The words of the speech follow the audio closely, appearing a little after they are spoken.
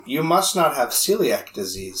You must not have celiac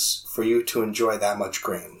disease for you to enjoy that much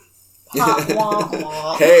grain.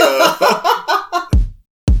 Hey,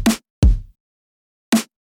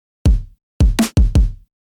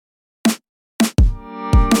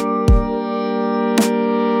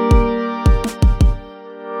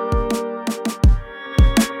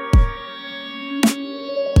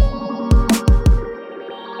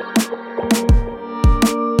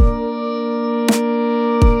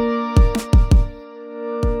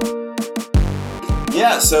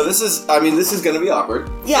 Yeah, so this is going to be awkward.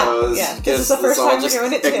 Yeah, so this is the first time we're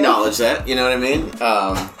doing it, too. Acknowledge that, you know what I mean?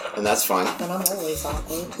 And that's fine. And I'm always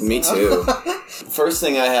awkward. So. Me too. First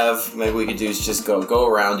thing I have, maybe we could do is just go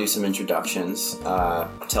around, do some introductions,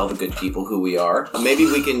 tell the good people who we are. Maybe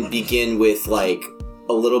we can begin with, like,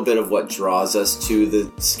 a little bit of what draws us to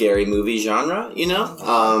the scary movie genre, you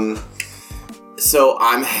know? So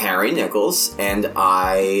I'm Harry Nichols, and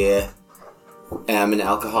I am an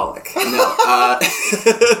alcoholic. No.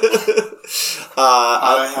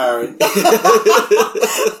 Hi, Harry.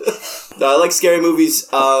 I like scary movies.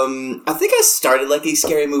 I think I started liking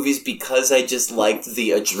scary movies because I just liked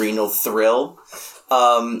the adrenal thrill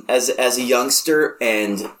as a youngster,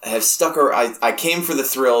 and have stuck around. I came for the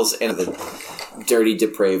thrills and the dirty,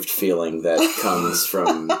 depraved feeling that comes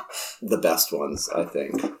from the best ones, I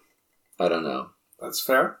think. I don't know. That's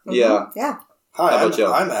fair. Mm-hmm. Yeah. Yeah. Hi,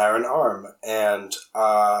 I'm Aaron Arm, and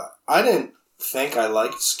I didn't think I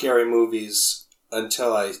liked scary movies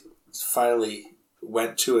until I finally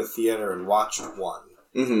went to a theater and watched one.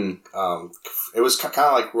 Mm-hmm. It was kind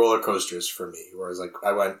of like roller coasters for me, whereas like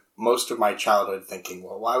I went most of my childhood thinking,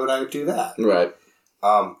 well, why would I do that? Right.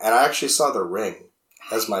 And I actually saw The Ring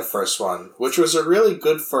as my first one, which was a really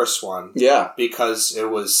good first one. Yeah. Because it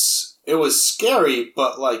was scary,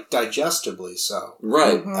 but like digestibly so.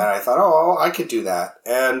 Right. Mm-hmm. And I thought, oh, I could do that.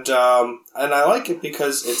 And I like it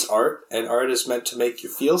because it's art, and art is meant to make you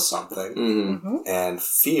feel something. Mm-hmm. And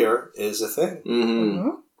fear is a thing. Mm-hmm. Mm-hmm.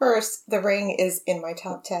 First, The Ring is in my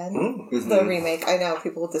top 10. Mm-hmm. The remake, I know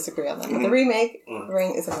people will disagree on that, but the remake, The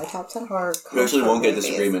Ring is in my top 10 horror. You actually won't get movies.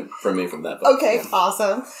 disagreement from me from that. But, Okay, yeah.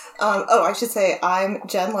 awesome. I should say I'm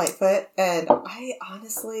Jen Lightfoot, and I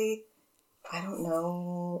honestly, I don't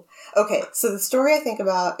know. Okay, so the story I think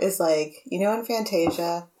about is like, you know, in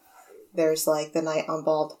Fantasia, there's like the night on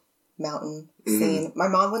Bald Mountain scene. Mm-hmm. My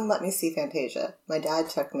mom wouldn't let me see Fantasia. My dad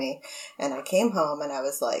took me, and I came home, and I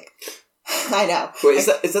was like, I know. Wait, is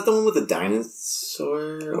that the one with the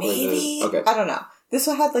dinosaur? Maybe. Okay. I don't know. This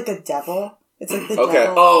one had like a devil. It's like the Okay.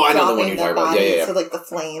 devil. Oh, I know the one dropping you're their talking about. Yeah. bodies to like the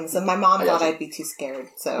flames. And my mom I thought gotcha. I'd be too scared.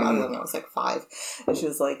 So I don't know. I was like 5. And she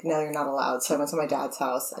was like, no, you're not allowed. So I went to my dad's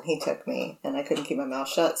house and he took me. And I couldn't keep my mouth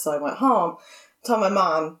shut. So I went home, told my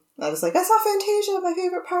mom. I was like, I saw Fantasia. My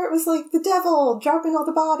favorite part was like the devil dropping all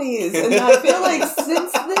the bodies. And I feel like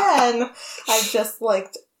since then, I've just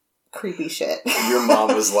liked creepy shit. Your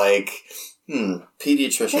mom was like,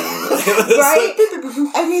 pediatrician. Right?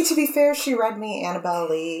 I mean, to be fair, she read me Annabelle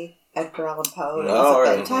Lee, Edgar Allan Poe. It was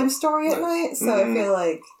a bedtime story at night, so I feel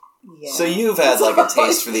like, yeah. So you've had like a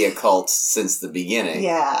taste for the occult since the beginning.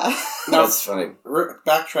 Yeah. That's funny.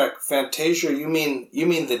 Backtrack. Fantasia. You mean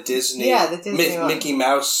the Disney? Yeah, the Disney one. Mickey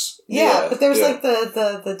Mouse. Yeah, but there's like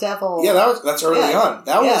the devil. Yeah, that's early on.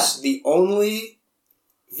 That was the only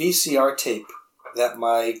VCR tape that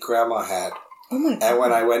my grandma had. Oh my God. And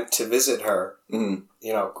when I went to visit her, you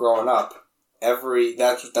know, growing up,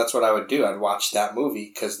 that's what I would do. I'd watch that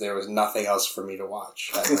movie because there was nothing else for me to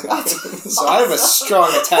watch. So I have a strong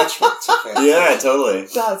attachment to Fantasia. Yeah, totally.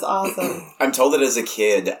 That's awesome. I'm told that as a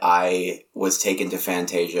kid, I was taken to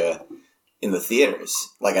Fantasia in the theaters,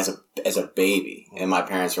 like as a baby. And my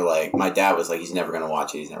parents were like, my dad was like, he's never going to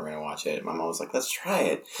watch it. And my mom was like, let's try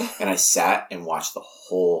it. And I sat and watched the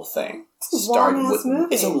whole thing. It's a long-ass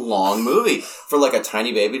movie. It's a long movie for like a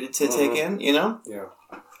tiny baby to take in, you know? Yeah.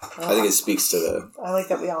 I think it speaks to the... I like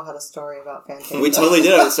that we all had a story about Fantasia. We totally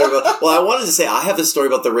did have a story about... Well, I wanted to say I have a story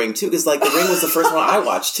about The Ring, too, because, like, The Ring was the first one I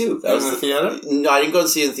watched, too. That was in the theater? No, I didn't go and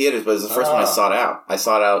see it in theaters, but it was the first one I sought out. I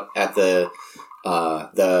sought out at the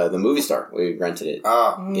movie store. We rented it.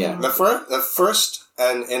 Yeah. The first,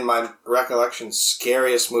 and in my recollection,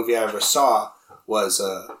 scariest movie I ever saw was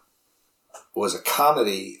a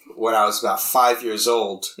comedy when I was about 5 years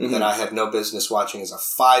old that I had no business watching as a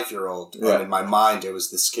 5-year-old. Right. And in my mind, it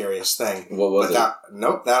was the scariest thing. What was it?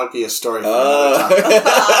 Nope, that'll be a story for another time.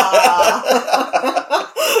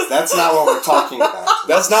 That's not what we're talking about.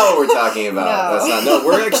 That's not what we're talking about. No. That's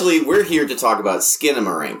not. We're here to talk about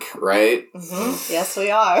Skinamarink, right? Mm-hmm. Yes,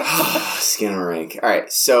 we are. Skinamarink. All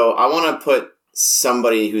right, so I want to put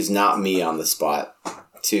somebody who's not me on the spot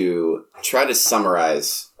to try to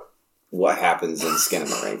summarize what happens in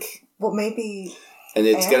Skinamarink. Well, maybe... And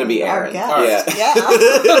it's going to be Aaron. Yeah.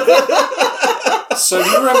 So do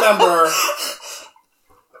you remember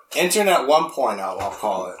Internet 1.0, I'll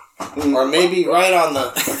call it. Or maybe right on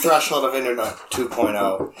the threshold of Internet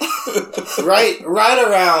 2.0. right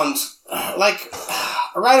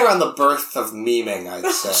around the birth of memeing,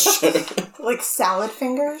 I'd say. Like salad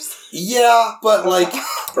fingers? Yeah, but like...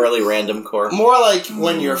 Early random core. More like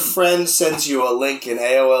when your friend sends you a link in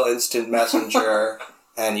AOL Instant Messenger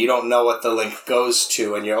and you don't know what the link goes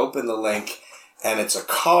to, and you open the link and it's a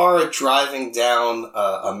car driving down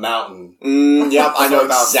a mountain. Yep, I know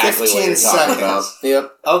exactly what you're talking about.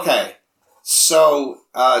 Yep. Okay, so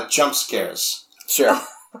jump scares. Sure.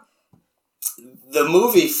 The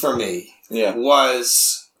movie for me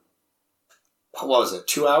was, what was it,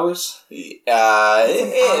 2 hours?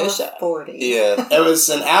 It's an hour 40. Yeah. It was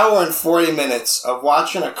an hour and 40 minutes of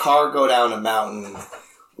watching a car go down a mountain,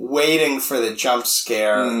 waiting for the jump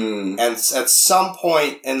scare, and at some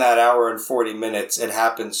point in that hour and 40 minutes, it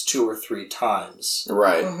happens 2 or 3 times.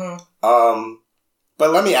 Right. Mm-hmm.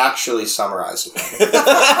 But let me actually summarize it.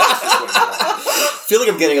 I feel like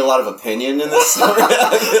I'm getting a lot of opinion in this story.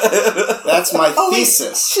 That's my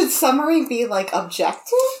thesis. Should summary be, like,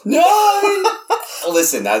 objective? No!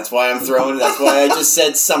 Listen, that's why I just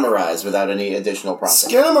said summarize without any additional prompting.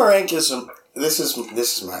 Skinamarink is... This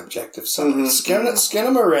is my objective summary.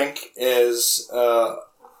 Skinamarink is a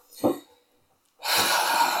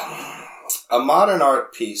modern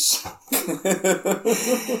art piece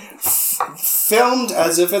filmed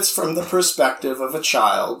as if it's from the perspective of a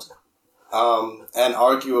child, and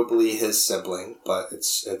arguably his sibling, but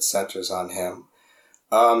it centers on him,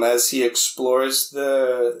 as he explores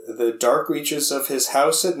the dark reaches of his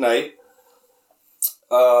house at night,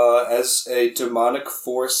 as a demonic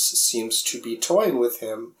force seems to be toying with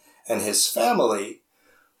him and his family.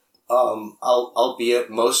 Albeit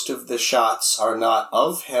most of the shots are not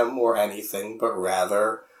of him or anything, but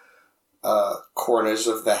rather corners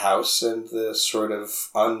of the house and the sort of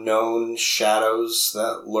unknown shadows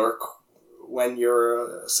that lurk when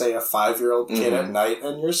you're, say, a 5-year-old kid at night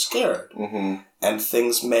and you're scared. And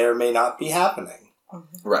things may or may not be happening.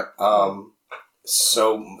 Right.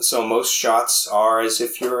 So most shots are as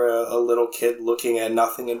if you're a little kid looking at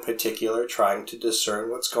nothing in particular, trying to discern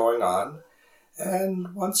what's going on.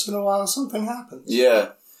 And once in a while, something happens.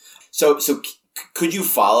 Yeah. So could you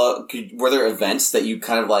follow? Were there events that you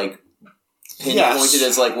kind of like pinpointed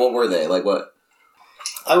as like, what were they? Like what?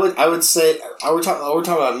 I would say we're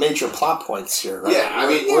talking about major plot points here, right? Yeah. I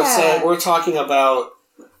mean, we're talking about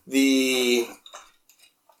the.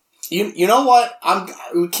 You know what?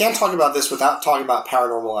 We can't talk about this without talking about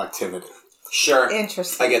Paranormal Activity. Sure.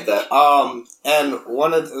 Interesting. I get that. And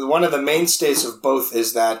one of the mainstays of both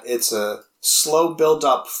is that it's a slow build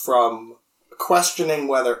up from questioning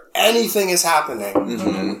whether anything is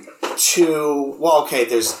happening to, well, okay,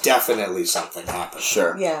 there's definitely something happening.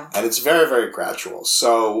 Sure. Yeah. And it's very, very gradual.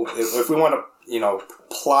 So if we want to,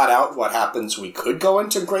 plot out what happens, we could go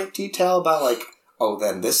into great detail about like, oh,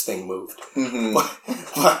 then this thing moved.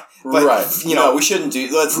 But right. No, we shouldn't do.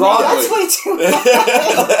 Let's broadly. That's way too much.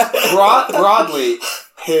 Broadly,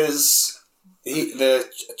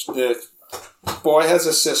 the boy has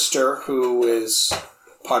a sister who is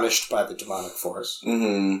punished by the demonic force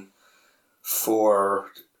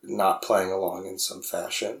for not playing along in some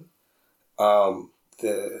fashion.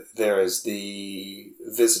 There is the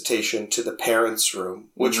visitation to the parents' room,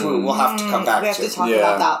 which we'll have to come back to. We have to talk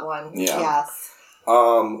about that one. Yeah. Yes.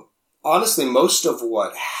 Honestly, most of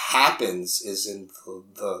what happens is in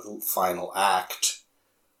the final act,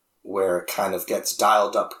 where it kind of gets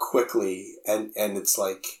dialed up quickly, and it's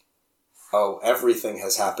like, oh, everything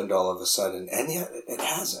has happened all of a sudden, and yet it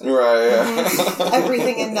hasn't. Right. Yeah.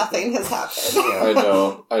 Everything and nothing has happened.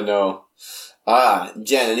 Yeah. I know.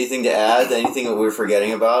 Jen, anything to add? Anything that we're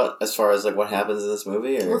forgetting about as far as like what happens in this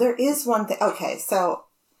movie? Or? Well, there is one thing. Okay, so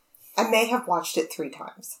I may have watched it 3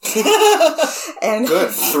 times. And Good.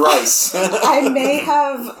 Thrice. I may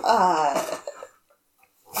have,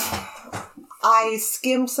 I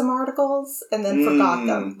skimmed some articles and then forgot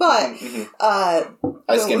them. But,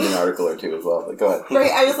 I skimmed an article or 2 as well, but go ahead.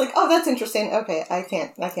 Right, I was like, oh, that's interesting. Okay, I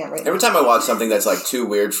can't write Every time I watch something that's like too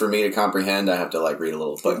weird for me to comprehend, I have to like read a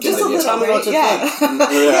little book. Just a little, Tell me what to think. think.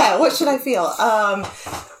 Yeah, what should I feel? I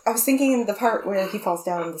was thinking the part where he falls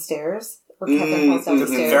down the stairs. Or Kevin falls down the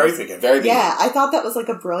stairs. Very beginning. Very beginning. Yeah, I thought that was like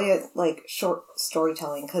a brilliant like short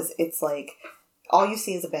storytelling because it's like all you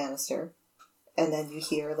see is a banister, and then you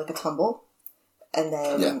hear like a tumble, and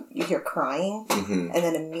then you hear crying, and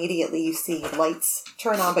then immediately you see lights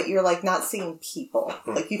turn on, but you're like not seeing people.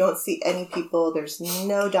 Like you don't see any people. There's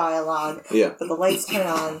no dialogue. Yeah. But the lights turn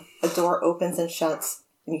on, a door opens and shuts,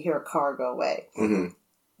 and you hear a car go away.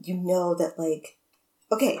 You know that like,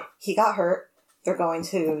 okay, he got hurt. They're going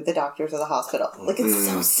to the doctors or the hospital. Like, it's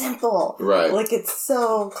so simple. Right. Like, it's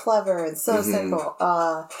so clever and so simple.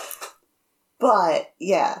 But,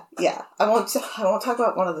 yeah. I won't talk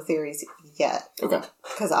about one of the theories yet. Okay.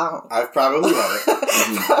 Because I don't... I've probably read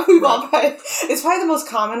it. It's probably the most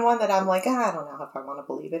common one that I'm like, I don't know if I want to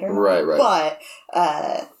believe it or not. Right. But,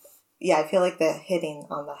 yeah, I feel like the hitting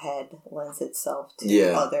on the head lends itself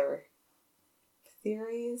to other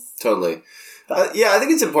theories. Totally. I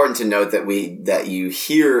think it's important to note that you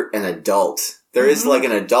hear an adult. There is like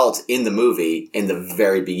an adult in the movie in the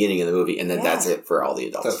very beginning of the movie, and then that's it for all the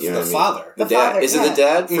adults. The father. The dad. Is it the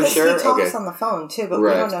dad for sure? He talks on the phone too, but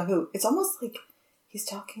we don't know who. It's almost like he's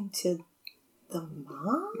talking to the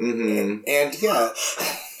mom. And yeah,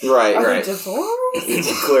 Are they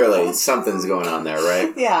divorced? Clearly, something's going on there,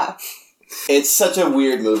 right? Yeah. It's such a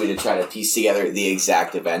weird movie to try to piece together the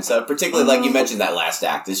exact events of, particularly like you mentioned that last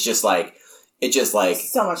act. It's just like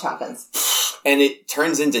so much happens, and it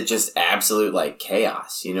turns into just absolute like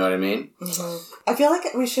chaos. You know what I mean? I feel like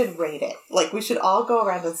we should rate it. Like we should all go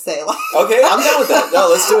around and say like, okay, I'm down with that. No,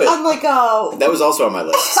 let's do it. I'm like, oh, that was also on my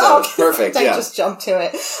list. So perfect. I just jumped to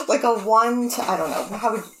it. Like a 1 to, I don't know,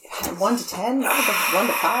 how would 1 to 10, 1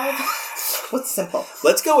 to 5? What's simple?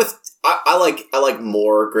 Let's go with. I like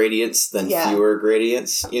more gradients than fewer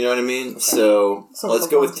gradients. You know what I mean? Okay. So let's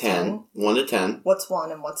go with 10. 1 to 10. What's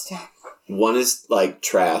 1 and what's 10? 1 is like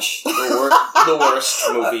trash. The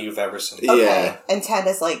worst movie you've ever seen. Okay. Yeah. And 10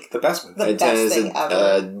 is like the best movie. The best thing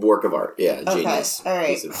ever. Work of art. Yeah. Okay. Genius. All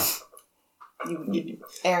right.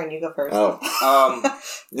 Aaron, you go first. Oh.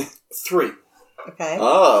 3. Okay.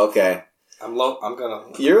 Oh, okay. I'm low. I'm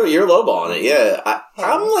gonna. You're lowballing it. Yeah.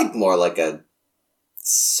 I'm like more like a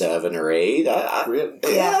 7 or 8. Really?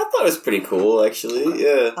 Yeah, I thought it was pretty cool, actually.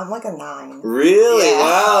 Yeah. I'm like a 9. Really? Yeah.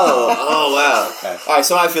 Wow. Oh, wow. Okay. All right,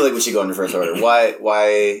 so I feel like we should go in reverse order. Why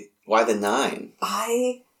the 9?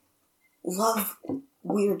 I love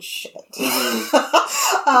weird shit.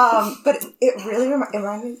 Mm-hmm. But it really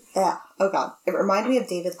reminded me. It reminded me of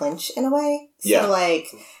David Lynch in a way. So like,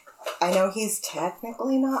 I know he's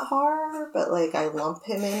technically not horror, but like I lump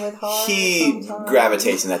him in with horror. He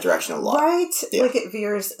gravitates in that direction a lot, right? Yeah. Like it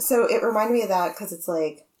veers. So it reminded me of that because it's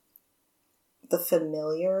like the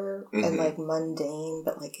familiar and like mundane,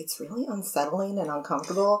 but like it's really unsettling and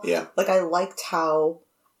uncomfortable. Yeah. Like I liked how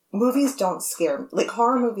movies don't scare me. Like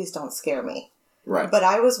horror movies don't scare me. Right. But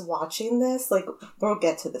I was watching this, like, we'll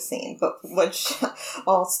get to the scene, but when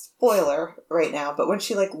all spoiler right now, but when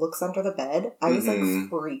she, like, looks under the bed, I was, like,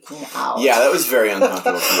 freaking out. Yeah, that was very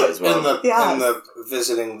uncomfortable for me as well. In the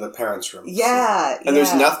visiting the parents' room. Yeah. And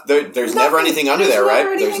there's never anything under there,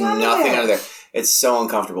 right? There's nothing under there. It's so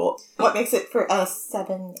uncomfortable. What makes it for a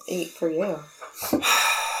 7, 8 for you?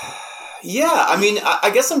 Yeah, I mean, I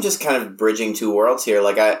guess I'm just kind of bridging two worlds here.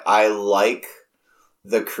 Like, I like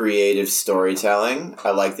the creative storytelling. I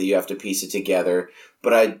like that you have to piece it together.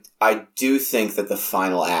 But I do think that the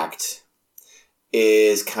final act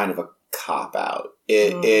is kind of a cop-out.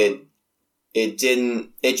 It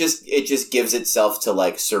just gives itself to,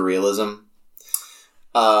 like, surrealism.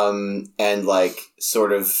 And, like,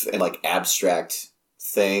 sort of an, like, abstract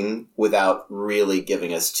thing without really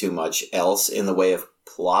giving us too much else in the way of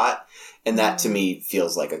plot. And that, to me,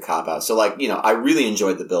 feels like a cop-out. So, like, you know, I really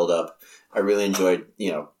enjoyed the build-up. I really enjoyed, you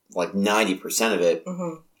know, like 90% of it.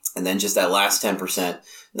 Mm-hmm. And then just that last 10%,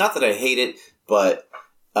 not that I hate it, but,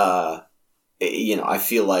 you know, I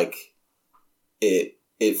feel like it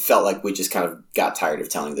felt like we just kind of got tired of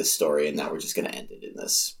telling this story and now we're just going to end it in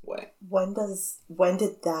this way. When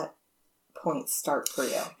did that point start for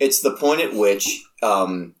you? It's the point at which,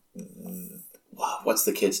 what's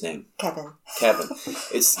the kid's name? Kevin.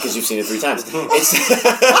 It's because you've seen it 3 times.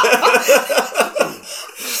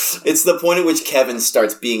 It's the point at which Kevin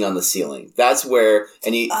starts being on the ceiling. That's where,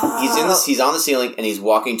 and he's on the ceiling and he's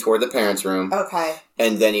walking toward the parents' room. Okay.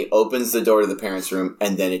 And then he opens the door to the parents' room,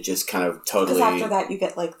 and then it just kind of totally. Because after that, you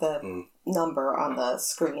get like the number on the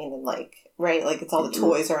screen, and like like it's all the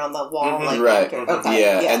toys are on the wall, like right. Okay.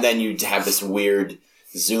 Yeah, and then you have this weird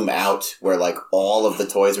zoom out where like all of the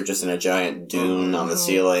toys are just in a giant dune on the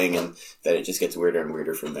ceiling, and then it just gets weirder and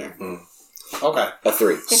weirder from there. Okay, a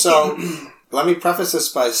 3. So. Let me preface this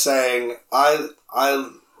by saying I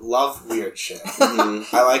love weird shit.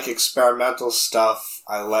 I like experimental stuff.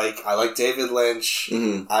 I like David Lynch.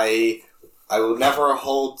 I I will never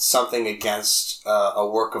hold something against a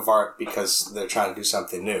work of art because they're trying to do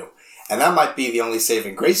something new. And that might be the only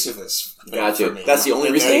saving grace of this. Gotcha. That's the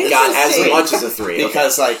only reason it got as much as a 3.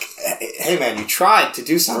 Because, like, hey man, you tried to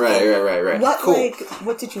do something. Right.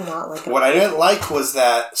 What did you not like? What I didn't like was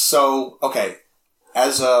that,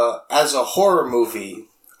 as a horror movie,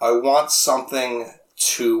 I want something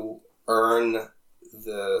to earn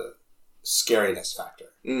the scariness factor.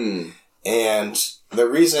 And the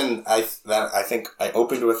reason I think I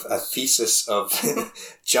opened with a thesis of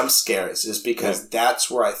jump scares is because that's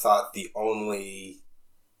where I thought the only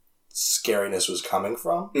scariness was coming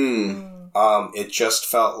from. It just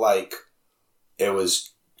felt like it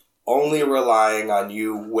was only relying on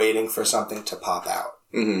you waiting for something to pop out.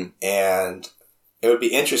 And it would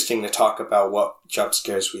be interesting to talk about what jump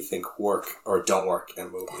scares we think work or don't work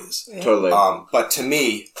in movies. Totally. But to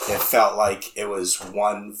me, it felt like it was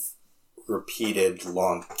one repeated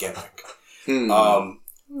long gimmick.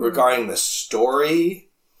 Regarding the story,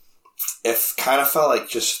 it kind of felt like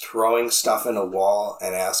just throwing stuff in a wall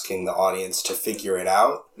and asking the audience to figure it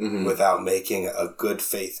out without making a good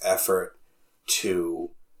faith effort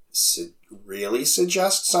to really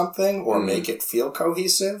suggest something or make it feel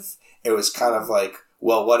cohesive. It was kind of like,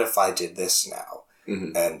 well, what if I did this now?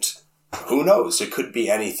 And who knows? It could be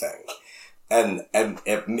anything. And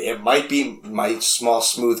it might be my small,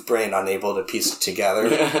 smooth brain unable to piece it together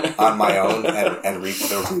on my own and reap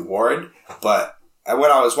the reward. But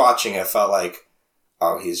when I was watching, it felt like,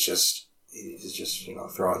 oh, he's just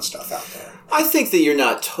throwing stuff out there. I think that you're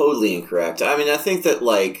not totally incorrect. I mean, I think that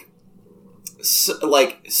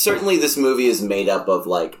certainly this movie is made up of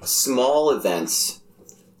small events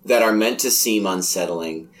that are meant to seem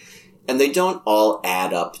unsettling, and they don't all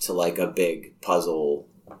add up to a big puzzle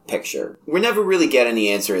picture. We never really get any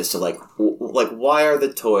answer as to why are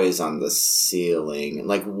the toys on the ceiling, and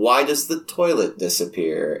why does the toilet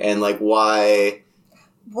disappear, and why.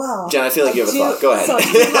 Well, Jen, I feel like you have a thought. Go ahead.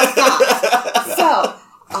 So,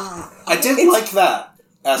 I did like that.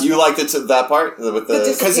 You liked it to that part with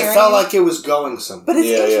the because it felt like it was going somewhere. But it's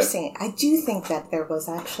interesting. I do think that there was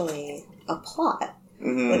actually a plot.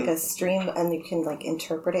 Like a stream, and you can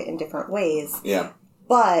interpret it in different ways. Yeah.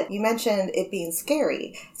 But you mentioned it being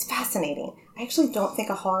scary. It's fascinating. I actually don't think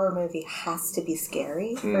a horror movie has to be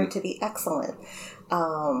scary for it to be excellent.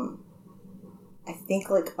 I think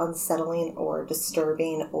unsettling or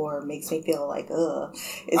disturbing or makes me feel ugh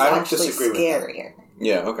is actually scarier.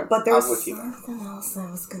 Yeah, okay. But there's something else I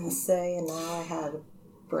was going to say, and now I had a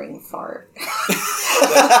brain fart.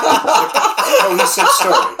 Cohesive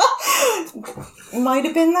story. Might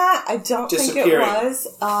have been that. I don't think it was.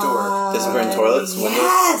 Disappearing toilets?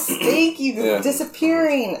 Yes! Thank you. Yeah.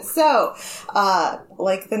 Disappearing. So,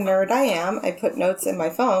 like the nerd I am, I put notes in my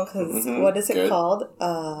phone because what is it called?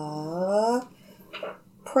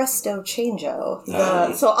 Presto Changeo.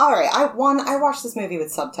 So, alright, I watched this movie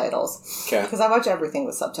with subtitles. Okay. Because I watch everything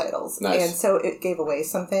with subtitles. Nice. And so it gave away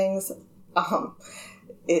some things.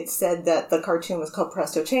 It said that the cartoon was called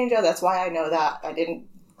Presto Changeo. That's why I know that. I didn't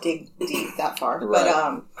dig deep that far. Right.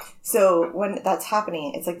 But, so when that's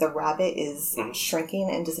happening, it's like the rabbit is shrinking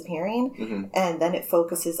and disappearing. And then it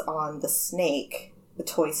focuses on the snake, the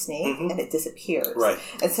toy snake, and it disappears. Right.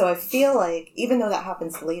 And so I feel like, even though that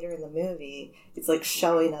happens later in the movie, it's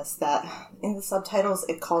showing us that in the subtitles,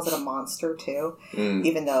 it calls it a monster too,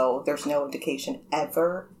 even though there's no indication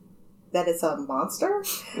ever that it's a monster.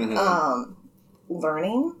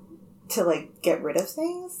 Learning to get rid of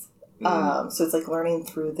things. So it's learning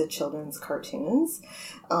through the children's cartoons.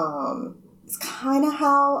 It's kind of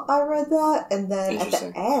how I read that. And then at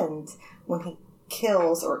the end, when he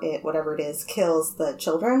kills, or it, whatever it is, kills the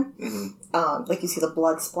children, you see the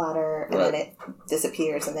blood splatter and then it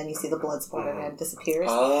disappears, and then you see the blood splatter and it disappears.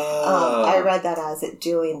 I read that as it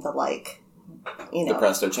doing the the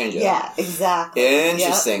Presto Changeo. Yeah, exactly.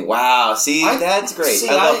 Interesting. Yep. Wow. See, that's great.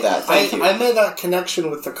 I love that. Thank you. I made that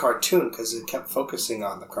connection with the cartoon because it kept focusing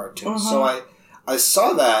on the cartoon. So I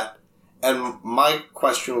saw that, and my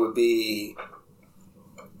question would be,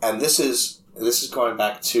 and this is going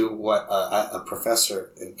back to what a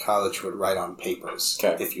professor in college would write on papers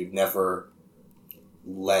if you'd never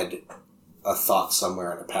led a thought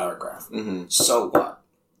somewhere in a paragraph. So what?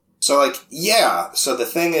 So so the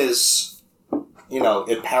thing is,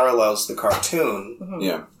 it parallels the cartoon.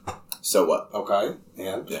 Yeah. So what? Okay.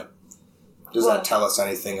 And? Yeah. Does that tell us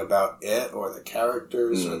anything about it or the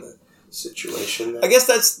characters or the situation there? I guess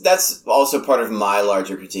that's also part of my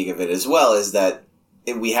larger critique of it as well, is that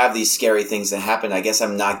we have these scary things that happen. I guess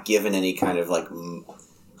I'm not given any kind of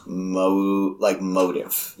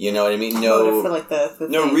motive. You know what I mean? No, motive for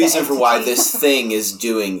no reason for why this thing is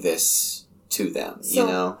doing this to them, So, you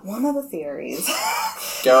know? one of the theories...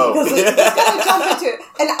 Go! Because we're just going to jump into it.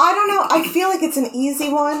 And I don't know, I feel like it's an easy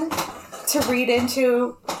one to read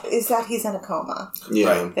into, is that he's in a coma.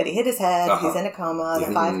 Yeah. That he hit his head, he's in a coma,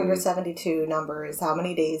 the 572 number is how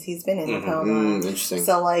many days he's been in the coma. Interesting.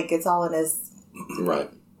 So, like, it's all in his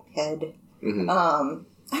head. Mm-hmm.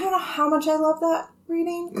 I don't know how much I love that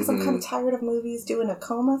reading, because I'm kind of tired of movies doing a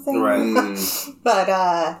coma thing. Right. But,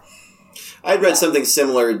 I'd read something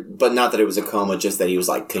similar, but not that it was a coma, just that he was,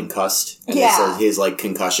 like, concussed. And it said his, like,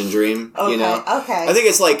 concussion dream, you know? Okay. I think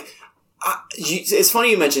it's, like... it's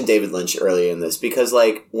funny you mentioned David Lynch earlier in this, because,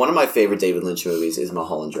 like, one of my favorite David Lynch movies is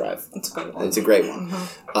Mulholland Drive. It's a great one. It's a great one.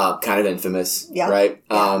 Kind of infamous, right?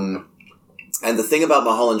 Yeah. And the thing about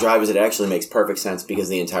Mulholland Drive is it actually makes perfect sense because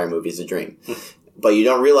the entire movie is a dream. But you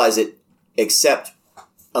don't realize it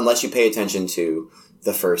unless you pay attention to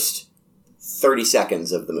the first 30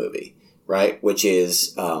 seconds of the movie, right? Which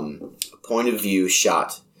is a point of view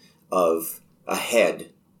shot of a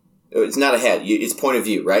head. It's not a head. It's point of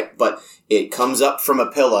view, right? But it comes up from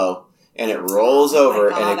a pillow and it rolls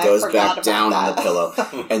over and it goes back down on the pillow.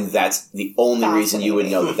 And that's the only reason you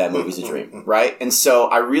would know that movie's a dream, right? And so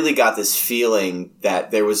I really got this feeling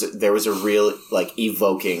that there was a real, like,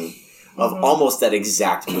 evoking of almost that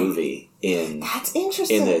exact movie that's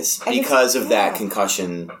interesting. in this. Because of that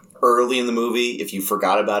concussion early in the movie. If you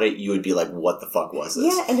forgot about it, you would be like, what the fuck was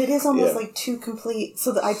this? Yeah, and it is almost like two complete...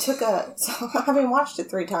 So having watched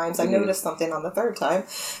it 3 times, I noticed something on the 3rd time,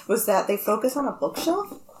 was that they focus on a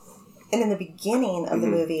bookshelf. And in the beginning of the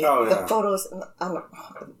movie, the photos...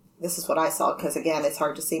 this is what I saw, because again, it's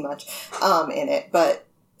hard to see much in it. But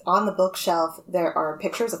on the bookshelf, there are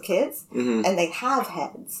pictures of kids, and they have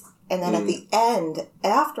heads. And then at the end,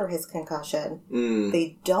 after his concussion,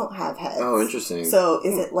 they don't have heads. Oh, interesting. So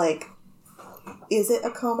is it a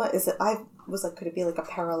coma? I was like, could it be like a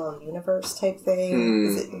parallel universe type thing?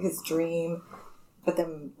 Is it his dream? But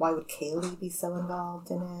then why would Kaylee be so involved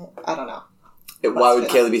in it? I don't know. Why would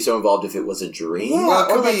Kaylee be so involved if it was a dream? Yeah, well, it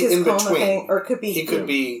could or like be his in coma between. thing, or it could be... He could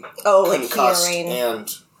be like concussed hearing. and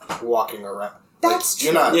walking around. That's true.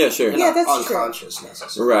 You're not, yeah, sure. You're not that's unconscious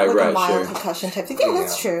necessarily. Right, like a mild sure. concussion type thing. Yeah,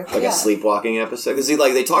 that's true. Like a sleepwalking episode? Because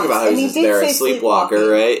they talk about how And they're a sleepwalker,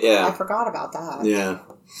 right? Yeah. I forgot about that. Yeah.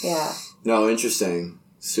 Yeah. No, interesting.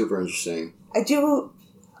 Super interesting. I do,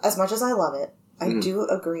 as much as I love it, I do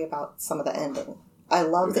agree about some of the ending. I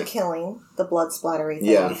love the killing, the blood splattery thing.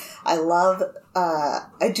 Yeah. I love,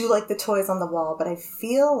 I do like the toys on the wall, but I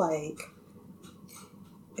feel like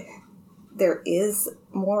there is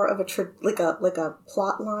more of a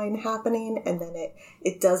plot line happening, and then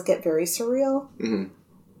it does get very surreal,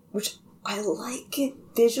 which I like it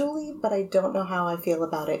visually, but I don't know how I feel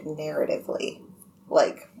about it narratively.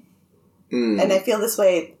 And I feel this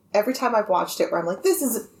way every time I've watched it, where I'm like, this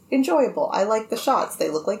is enjoyable. I like the shots. They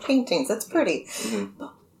look like paintings. It's pretty.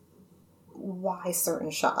 But why certain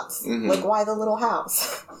shots? Like, why the little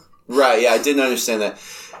house? Right, yeah, I didn't understand that.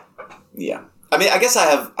 Yeah. I mean, I guess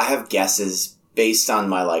I have guesses based on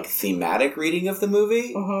my, like, thematic reading of the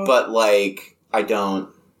movie, but, like, I don't...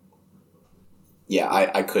 Yeah,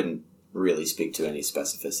 I couldn't really speak to any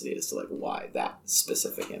specificity as to, like, why that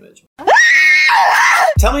specific image.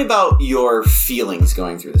 Tell me about your feelings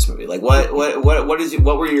going through this movie. Like, what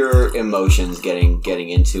were your emotions getting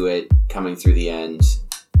into it, coming through the end?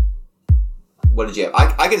 What did you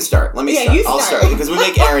have? I can start. Let me start. I'll start because we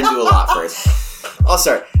make Aaron do a lot first. I'll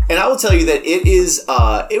start, and I will tell you that it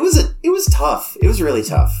was tough. It was really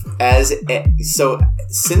tough. So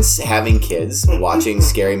since having kids, watching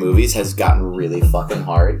scary movies has gotten really fucking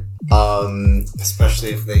hard.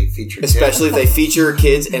 Especially if they feature kids. Especially if they feature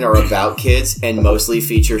kids and are about kids, and mostly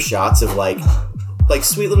feature shots of like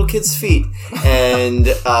sweet little kids' feet, and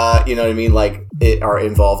you know what I mean, like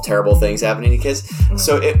involve terrible things happening to kids.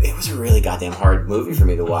 So it was a really goddamn hard movie for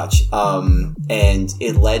me to watch, and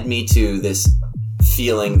it led me to this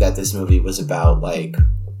feeling that this movie was about, like,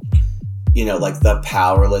 you know, like the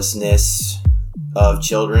powerlessness of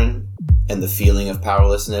children and the feeling of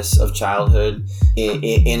powerlessness of childhood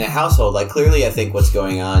in a household. Like, clearly I think what's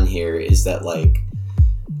going on here is that, like,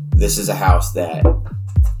 this is a house that,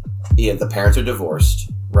 yeah, the parents are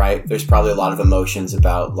divorced, right? There's probably a lot of emotions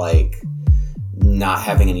about, like, not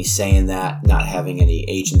having any say in that, not having any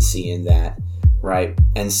agency in that, right?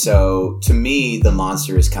 And so, to me, the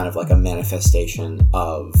monster is kind of like a manifestation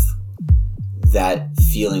of that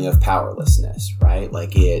feeling of powerlessness, right?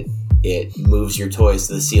 Like, it moves your toys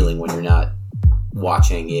to the ceiling when you're not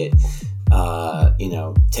watching. It, you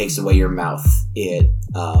know, takes away your mouth. It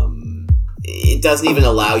doesn't even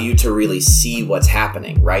allow you to really see what's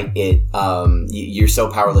happening, right? You're so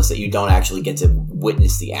powerless that you don't actually get to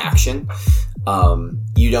witness the action.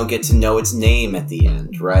 You don't get to know its name at the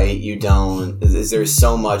end, right? You don't. There's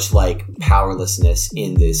so much like powerlessness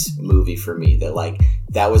in this movie for me that like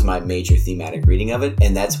that was my major thematic reading of it,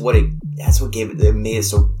 and that's what gave it made it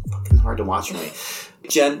so fucking hard to watch for me.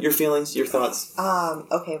 Jen, your feelings, your thoughts?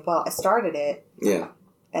 Okay, well, I started it. Yeah.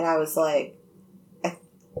 And I was like,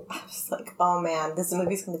 oh man, this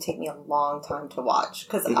movie's going to take me a long time to watch.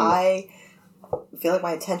 Because I feel like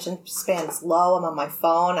my attention span is low. I'm on my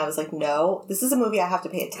phone. I was like, no, this is a movie I have to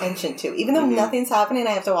pay attention to. Even though nothing's happening,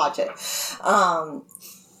 I have to watch it.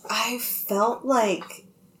 I felt like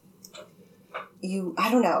I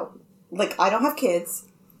don't know. Like, I don't have kids.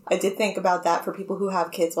 I did think about that for people who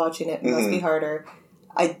have kids watching it. It must be harder.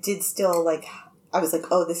 I did still, like, I was like,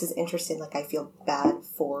 oh, this is interesting. Like, I feel bad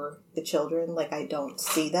for the children. Like, I don't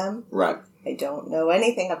see them. Right. I don't know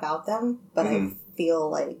anything about them, but I feel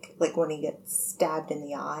like when he gets stabbed in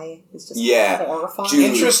the eye, it's just horrifying.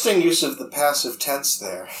 Interesting use of the passive tense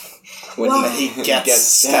there. When he gets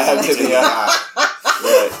stabbed in the eye.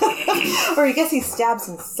 Right. Or I guess he stabs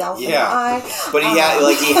himself in the eye. But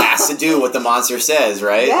he has to do what the monster says,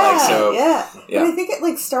 right? Yeah. But I think it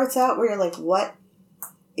like starts out where you're like, what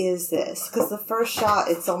is this? Because the first shot,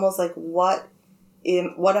 it's almost like, what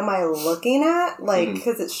am I looking at? Like,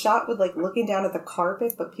 because it's shot with like looking down at the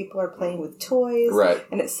carpet, but people are playing with toys. Right.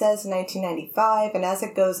 And it says 1995. And as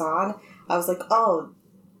it goes on, I was like, oh,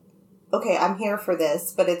 okay, I'm here for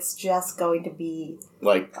this, but it's just going to be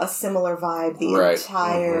like a similar vibe the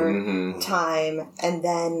entire time. And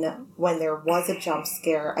then when there was a jump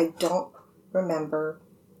scare, I don't remember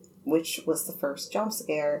which was the first jump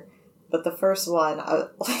scare, but the first one,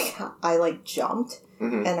 I jumped,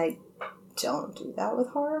 and I don't do that with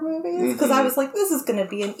horror movies, because I was like, this is going to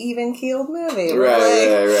be an even-keeled movie.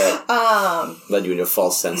 Right. Led you into a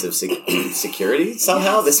false sense of security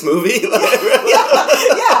somehow, this movie?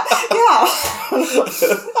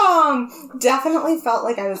 Definitely felt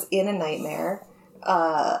like I was in a nightmare.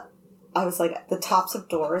 I was like, the tops of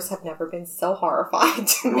doors have never been so horrifying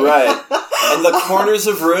to me. Right. And the corners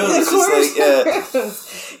of rooms.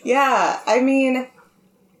 Yeah. I mean,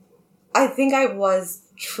 I think I was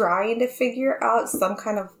trying to figure out some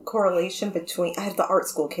kind of correlation between... I had the art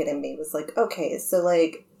school kid in me. Was like, okay, so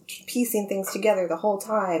like piecing things together the whole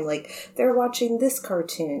time. Like, they're watching this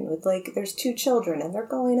cartoon with like, there's two children and they're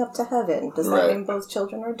going up to heaven. Does that mean both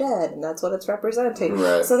children are dead? And that's what it's representing.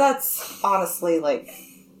 Right. So that's honestly like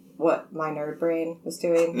what my nerd brain was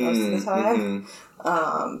doing most of the time.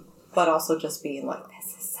 But also just being like,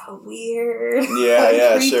 this is so weird.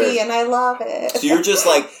 Yeah, creepy, sure. And I love it. So you're just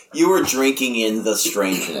like, you were drinking in the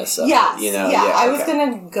strangeness of it, you know? Yeah, I was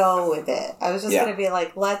going to go with it. I was just going to be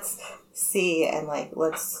like, let's see and like,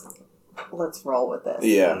 let's roll with this.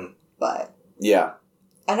 Yeah. But. Yeah.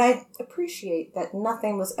 And I appreciate that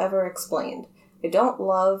nothing was ever explained. I don't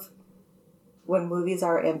love when movies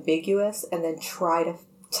are ambiguous and then try to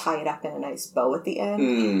tie it up in a nice bow at the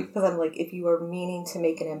end. Because I'm like, if you are meaning to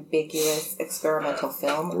make an ambiguous experimental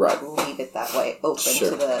film, leave it that way, open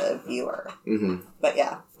to the viewer. But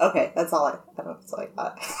yeah, okay, that's all I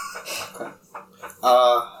got. Okay.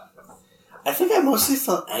 I think I mostly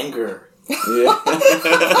felt anger. Yeah.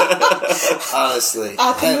 Honestly.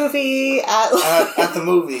 At the movie. At the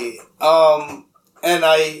movie. And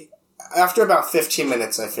after about 15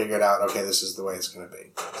 minutes, I figured out, okay, this is the way it's going to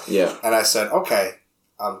be. Yeah. And I said, okay,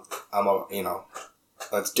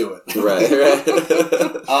 let's do it. Right.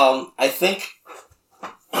 I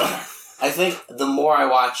think the more I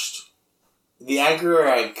watched, the angrier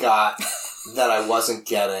I got that I wasn't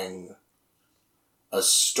getting a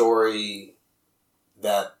story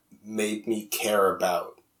that made me care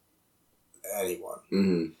about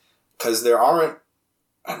anyone. Because there are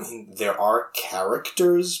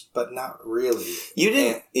characters, but not really. You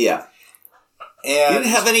didn't, And you didn't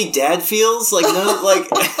have any dad feels? Like, no, like...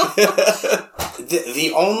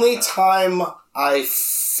 the only time I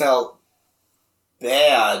felt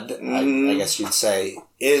bad, I guess you'd say,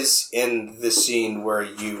 is in the scene where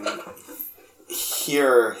you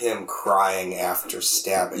hear him crying after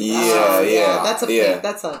stabbing.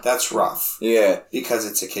 That's rough. Yeah. Because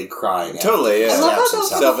it's a kid crying. Totally, I love how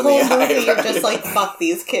the whole movie you're just like, fuck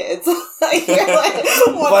these kids. Like, you're like,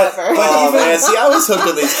 whatever. Man, see, I was hooked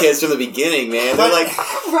on these kids from the beginning, man. They're like...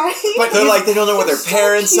 Right? But they're like, they don't know where their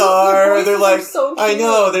parents are. They're like, so I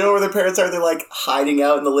know, they don't know where their parents are. They're like hiding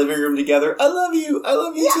out in the living room together. I love you too. I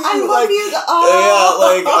love you.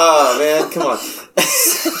 Oh man, come on.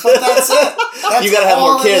 But that's it. You gotta have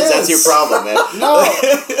more kids. That's your problem, man. No,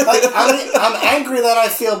 I'm angry that I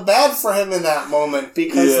feel bad for him in that moment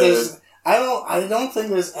because I don't think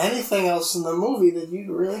there's anything else in the movie that you'd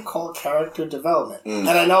really call character development. And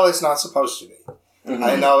I know it's not supposed to be. Mm-hmm.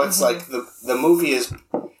 I know it's like the movie is...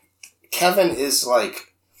 Kevin is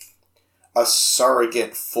like a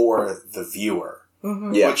surrogate for the viewer.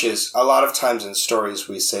 Mm-hmm. Yeah. Which is, a lot of times in stories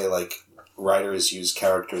we say like writers use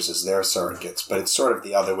characters as their surrogates, but it's sort of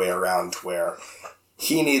the other way around where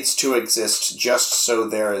he needs to exist just so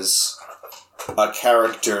there is a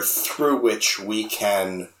character through which we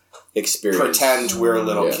can pretend we're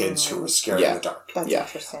little kids who are scared in the dark. That's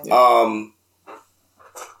interesting.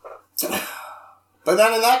 But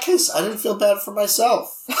then in that case, I didn't feel bad for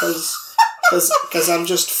myself because I'm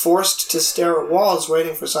just forced to stare at walls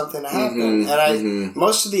waiting for something to happen. And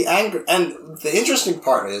most of the anger, and the interesting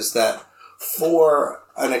part is that for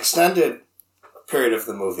an extended period of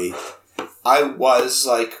the movie, I was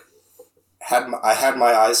like, I had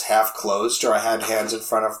my eyes half closed, or I had hands in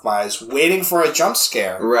front of my eyes waiting for a jump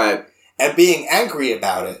scare. Right. And being angry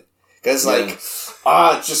about it. Because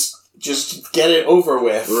just get it over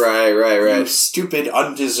with. Right. You stupid,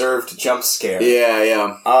 undeserved jump scare.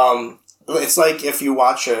 Yeah. It's like if you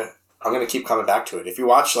watch I'm going to keep coming back to it. If you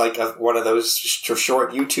watch like one of those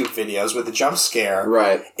short YouTube videos with a jump scare,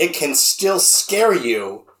 right, it can still scare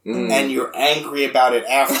you, and you're angry about it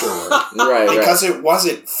afterward. Right. Because it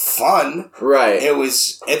wasn't fun. Right.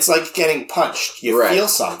 It's like getting punched. You feel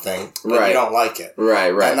something, but you don't like it. Right.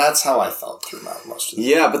 And that's how I felt through most of it.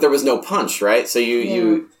 Yeah, but there was no punch, right? So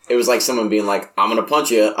you it was like someone being like, I'm gonna punch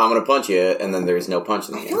you, and then there's no punch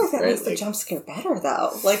in the end. I feel like that makes the jump scare better,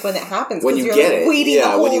 though. Like, when it happens. When you get it.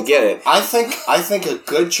 Yeah, when you get it. I think a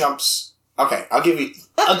good jumps... Okay, I'll give you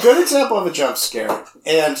a good example of a jump scare.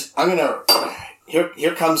 And I'm gonna...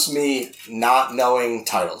 Here comes me not knowing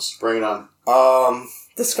titles. Bring it on.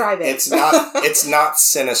 Describe it. It's not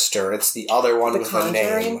Sinister. It's the other one with a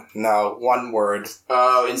name. No, one word.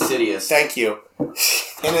 Oh, Insidious. Thank you.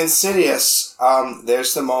 In Insidious,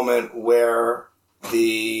 there's the moment where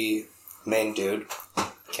the main dude,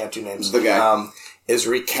 can't do names, the guy, is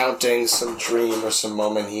recounting some dream or some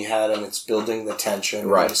moment he had, and it's building the tension.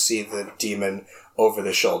 Right. And you see the demon over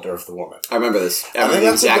the shoulder of the woman. I remember this. I remember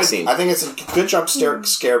the exact scene. I think it's a good jump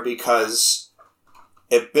scare because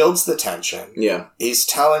it builds the tension. Yeah. He's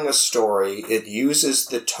telling a story. It uses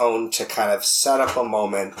the tone to kind of set up a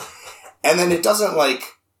moment. And then it doesn't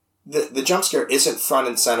like... The jump scare isn't front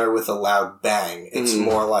and center with a loud bang. It's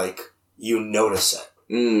more like you notice it.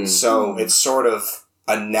 So it's sort of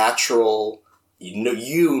a natural...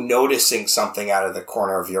 You noticing something out of the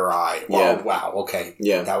corner of your eye. Yeah. Oh, wow, okay.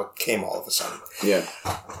 Yeah. That came all of a sudden. Yeah.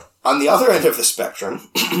 On the other end of the spectrum,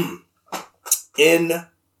 in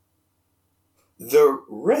The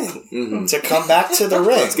Ring, to come back to The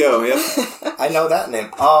Ring. Let's go, yeah. I know that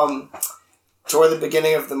name. Toward the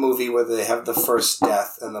beginning of the movie where they have the first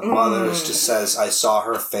death and the mother just says, I saw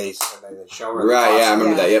her face, and then they show her. Right, yeah, I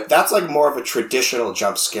remember that, yep. That's like more of a traditional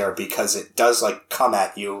jump scare because it does like come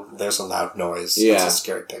at you, there's a loud noise, it's a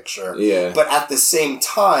scary picture. Yeah. But at the same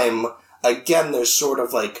time, again, there's sort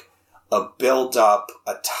of like a build-up,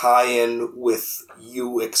 a tie-in with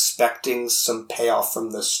you expecting some payoff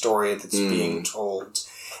from the story that's being told.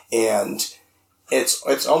 And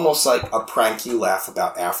it's almost like a prank you laugh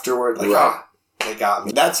about afterward. Like, they got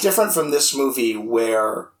me. That's different from this movie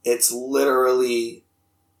where it's literally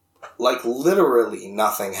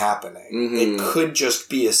nothing happening. It could just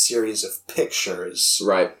be a series of pictures.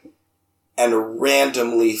 Right. And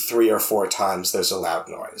randomly 3 or 4 times there's a loud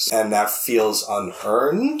noise. And that feels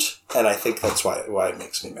unearned. And I think that's why it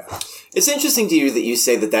makes me mad. It's interesting to you that you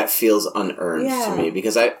say that feels unearned to me.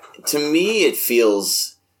 Because to me it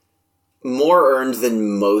feels... more earned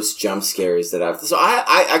than most jump scares that I've... So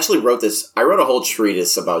I actually wrote this... I wrote a whole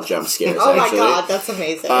treatise about jump scares, Oh my god, that's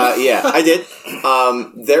amazing. Yeah, I did.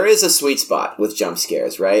 There is a sweet spot with jump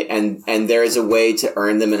scares, right? And there is a way to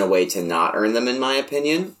earn them and a way to not earn them, in my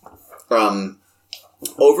opinion.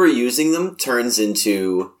 Overusing them turns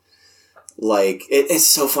into... Like, it's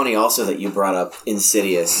so funny also that you brought up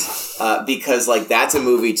Insidious. Because, like, that's a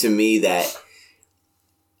movie to me that...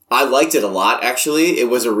 I liked it a lot, actually. It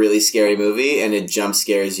was a really scary movie, and it jump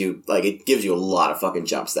scares you. Like, it gives you a lot of fucking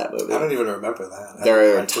jumps, that movie. I don't even remember that.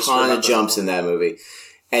 There are a ton of jumps in that movie,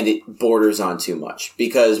 and it borders on too much.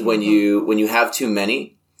 Because when you have too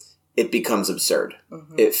many, it becomes absurd.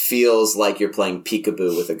 It feels like you're playing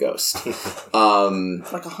peekaboo with a ghost.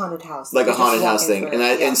 Like a haunted house. Like a haunted house thing.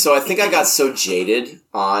 And so I think I got so jaded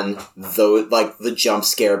on the jump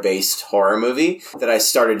scare based horror movie that I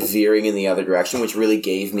started veering in the other direction, which really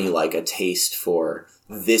gave me like a taste for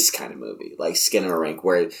this kind of movie, like Skinamarink,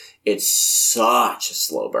 where it's such a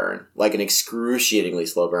slow burn, like an excruciatingly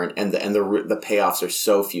slow burn, and the payoffs are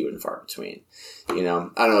so few and far between. You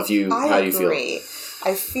know, I don't know if you how you feel.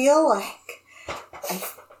 I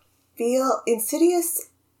feel Insidious.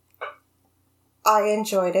 I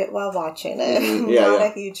enjoyed it while watching it. Mm-hmm. Not a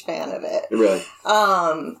huge fan of it. Really?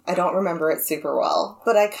 I don't remember it super well,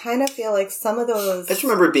 but I kind of feel like some of those. I just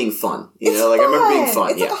remember it being fun. You know, fun. I remember it being fun.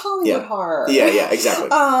 It's like a Hollywood horror. Yeah, exactly.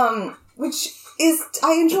 Which is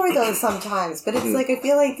I enjoy those sometimes, but it's like I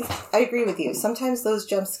feel like I agree with you. Sometimes those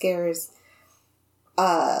jump scares.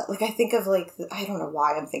 Like I think of like I don't know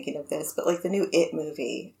why I'm thinking of this, but like the new It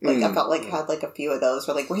movie, like I felt like had like a few of those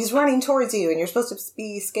where like where he's running towards you and you're supposed to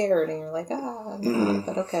be scared and you're like no,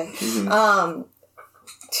 but okay.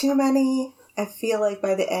 Too many. I feel like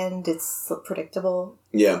by the end it's predictable.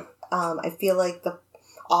 Yeah. I feel like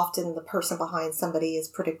often the person behind somebody is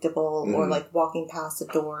predictable, or like walking past a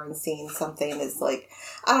door and seeing something is like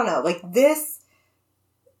I don't know, like this.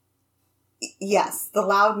 Yes, the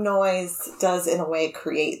loud noise does, in a way,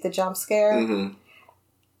 create the jump scare.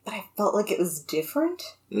 But I felt like it was different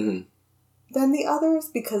than the others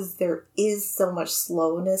because there is so much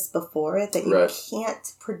slowness before it that you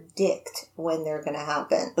can't predict when they're going to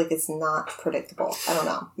happen. Like, it's not predictable. I don't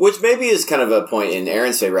know. Which maybe is kind of a point in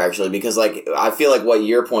Aaron's favor, actually, because, like, I feel like what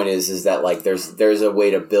your point is that, like, there's a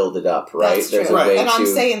way to build it up, right? That's true. There's a way and I'm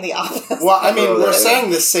saying the opposite. Well, I mean, we're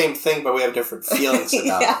saying the same thing, but we have different feelings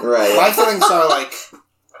about it. Right. My feelings are like,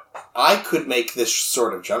 I could make this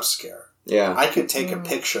sort of jump scare. Yeah. I could take a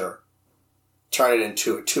picture, turn it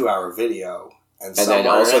into a 2-hour video, and then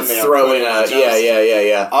also throw in a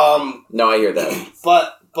yeah. No, I hear that.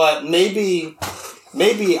 But maybe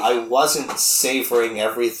I wasn't savoring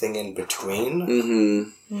everything in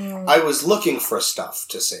between. I was looking for stuff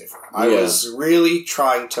to savor. I was really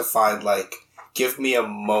trying to find, like, give me a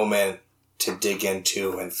moment to dig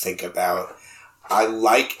into and think about. I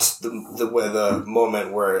liked the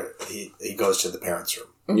moment where he goes to the parents'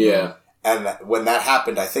 room. Yeah. And when that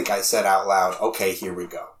happened, I think I said out loud, "Okay, here we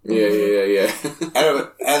go." Yeah.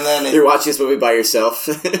 and then you're watching this movie by yourself.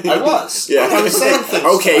 I was. Yeah. I was saying things.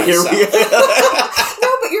 Okay, here we go.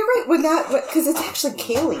 No, but you're right. When because it's actually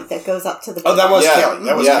Kaylee that goes up to the. Oh, that was Kaylee.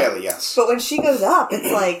 That was Kaylee. Yes. But when she goes up,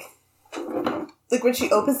 it's like when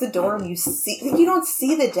she opens the door and you don't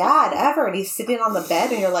see the dad ever, and he's sitting on the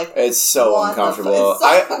bed, and you're like, it's so uncomfortable. It's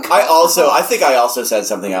so uncomfortable. I think I also said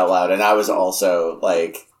something out loud, and I was also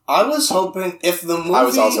like. I was hoping if the movie... I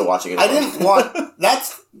was also watching it. I didn't want...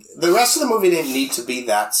 The rest of the movie didn't need to be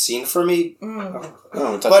that scene for me.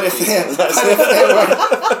 But if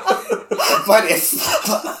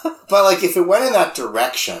it went in that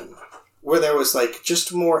direction, where there was, like,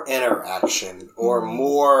 just more interaction, or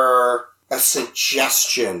more... a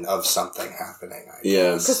suggestion of something happening, I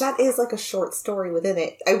guess. Because that is like a short story within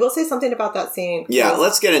it. I will say something about that scene. Yeah,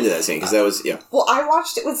 let's get into that scene, because that was, Well, I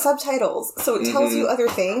watched it with subtitles, so it tells you other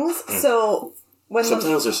things. So when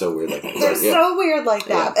subtitles are so weird like that. They're so weird like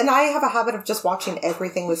that. And I have a habit of just watching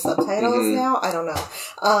everything with subtitles now. I don't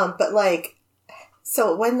know. But like,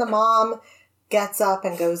 so when the mom gets up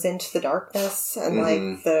and goes into the darkness and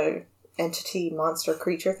like the entity monster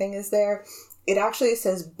creature thing is there, it actually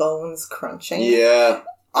says bones crunching. Yeah.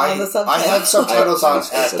 I had subtitles on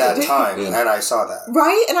at that time, and I saw that.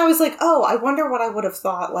 Right? And I was like, oh, I wonder what I would have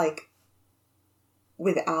thought, like,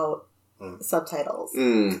 without subtitles.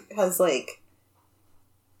 Because, like...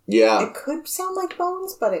 Yeah. It could sound like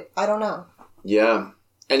bones, but I don't know. Yeah.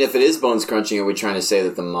 And if it is bones crunching, are we trying to say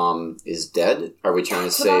that the mom is dead? Are we trying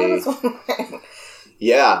to say...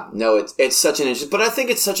 Yeah, no, it's such an interesting... But I think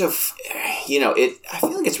it's such a... I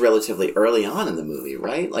feel like it's relatively early on in the movie,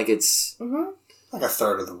 right? Like, it's... Like a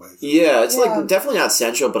third of the way. Yeah, it's like definitely not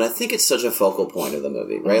central, but I think it's such a focal point of the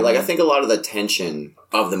movie, right? Like, I think a lot of the tension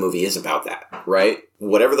of the movie is about that, right?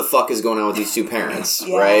 Whatever the fuck is going on with these two parents,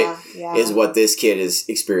 right? Yeah. Is what this kid is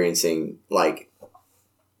experiencing, like,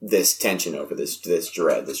 this tension over, this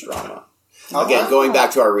dread, this drama. Again, going back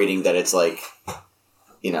to our reading that it's like...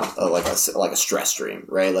 like a stress dream,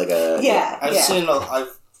 right? Like a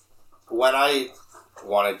when I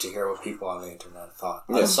wanted to hear what people on the internet thought,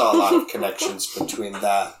 I saw a lot of connections between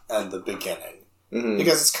that and the beginning,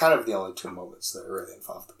 because it's kind of the only two moments that really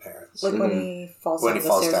involve the parents. Like when he falls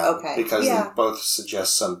down, okay, because they both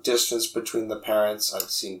suggest some distance between the parents.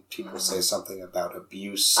 I've seen people say something about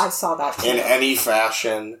abuse. I saw that too. In any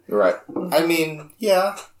fashion, right? I mean,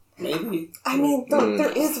 yeah. Maybe. I mean,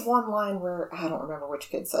 there is one line where, I don't remember which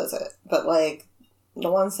kid says it, but like, The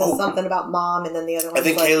one says something about mom, and then the other one. I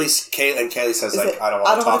think like, Kaylee says like, I don't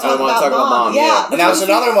want to talk about mom. Yeah, and that was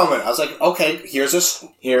another moment. I was like, okay, here's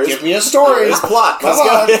give me a story. Here's plot. Come Let's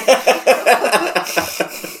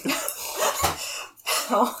go.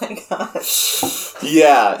 Oh my gosh.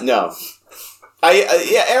 Yeah, no.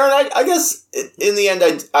 Aaron, I guess in the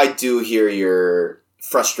end, I do hear your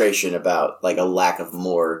frustration about like a lack of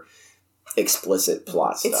more explicit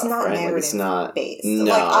plot stuff. It's not right? narrative like, it's not based.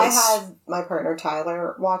 No, like I had my partner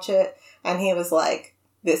Tyler watch it, and he was like,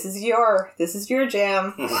 "This is your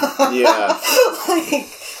jam." Yeah. Like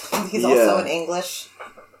he's also an English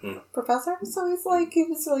professor, so he was like,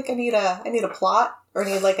 "I need a plot, or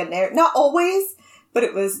I need like a narrative." Not always, but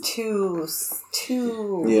it was too.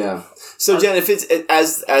 Yeah. So Jen, if it's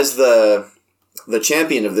as the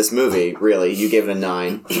champion of this movie, really, you gave it a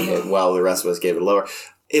 9, while the rest of us gave it a lower.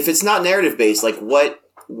 If it's not narrative based, like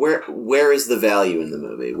where is the value in the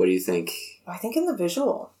movie? What do you think? I think in the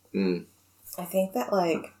visual. I think that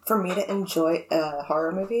like for me to enjoy a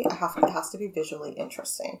horror movie, it has to be visually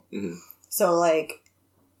interesting. Mm-hmm. So like,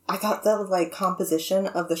 I thought the like composition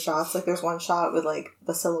of the shots, like there's one shot with like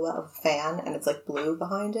the silhouette of a fan and it's like blue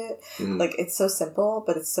behind it. Mm-hmm. Like it's so simple,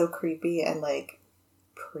 but it's so creepy and like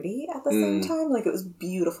pretty at the same time. Like it was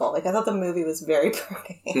beautiful. Like I thought the movie was very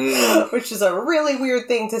pretty, which is a really weird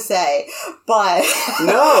thing to say, but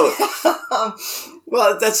no.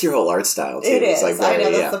 Well, that's your whole art style too. It is. It's like I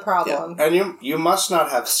know that's the problem. And you must not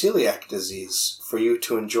have celiac disease for you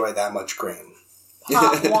to enjoy that much grain. Hey,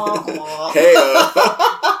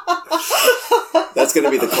 that's going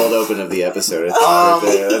to be the cold open of the episode.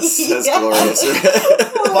 That's glorious.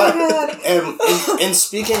 But in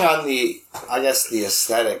speaking on the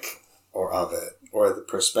aesthetic of it, or the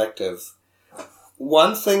perspective,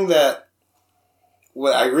 one thing that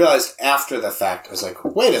I realized after the fact, I was like,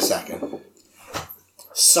 wait a second.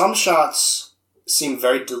 Some shots seem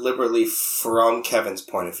very deliberately from Kevin's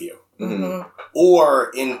point of view. Mm-hmm.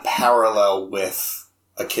 Or in parallel with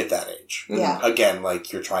a kid that age. Yeah. Again,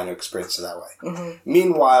 like you're trying to experience it that way. Mm-hmm.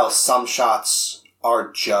 Meanwhile, some shots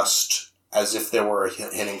are just as if there were a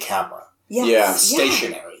hidden camera. Yes. Yeah.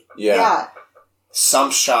 Stationary. Yeah. Some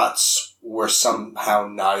shots were somehow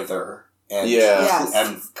neither. And,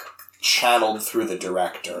 and channeled through the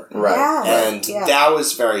director. Right. Yeah. And that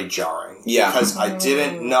was very jarring. Yeah. Because I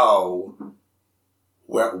didn't know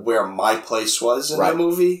where my place was in the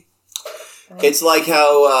movie. It's like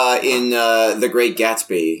how in The Great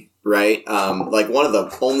Gatsby, right? Like one of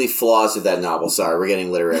the only flaws of that novel. Sorry, we're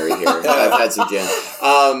getting literary here. I've had some gin.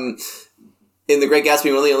 In The Great Gatsby,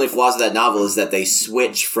 one of the only flaws of that novel is that they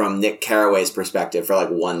switch from Nick Carraway's perspective for like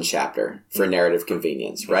one chapter for narrative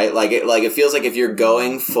convenience, right? Like it feels like if you're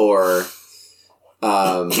going for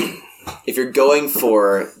like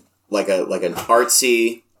an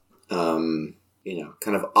artsy, kind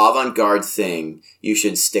of avant-garde thing, you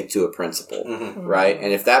should stick to a principle, right?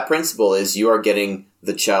 And if that principle is you are getting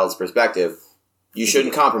the child's perspective, you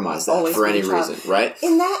shouldn't compromise that for any reason, right?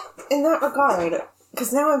 In that regard,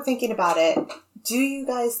 because now I'm thinking about it, do you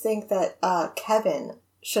guys think that Kevin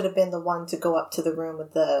should have been the one to go up to the room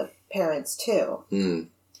with the parents too?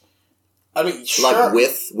 I mean, sure. Like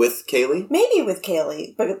with Kaylee? Maybe with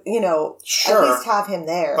Kaylee, but, sure. at least have him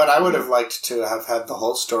there. But I would have liked to have had the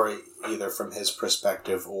whole story either from his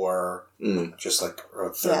perspective or just like a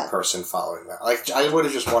third person following that. Like, I would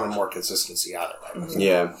have just wanted more consistency out of it.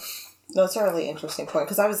 Yeah. No, it's a really interesting point,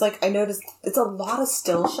 because I was like, I noticed it's a lot of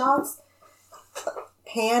still shots,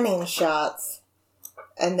 panning shots,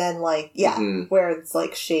 and then like, where it's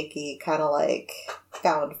like shaky, kind of like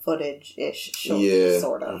found footage-ish,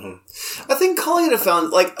 sort of. I think calling it a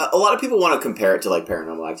found, like, a lot of people want to compare it to like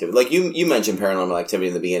Paranormal Activity. Like you mentioned Paranormal Activity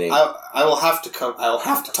in the beginning. I will have to talk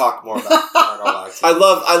more about Paranormal Activity.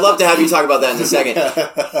 I'd love to have you talk about that in a second.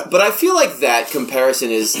 But I feel like that comparison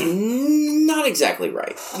is not exactly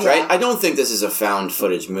right. Right? I don't think this is a found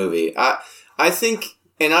footage movie. I think,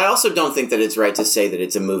 and I also don't think that it's right to say that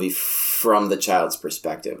it's a movie from the child's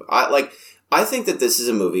perspective. I think that this is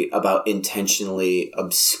a movie about intentionally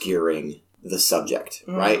obscuring the subject,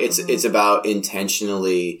 right? It's about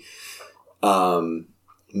intentionally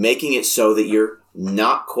making it so that you're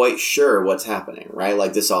not quite sure what's happening, right?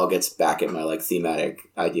 Like this all gets back at my like thematic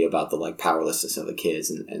idea about the like powerlessness of the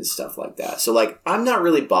kids and stuff like that. So like I'm not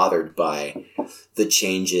really bothered by the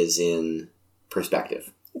changes in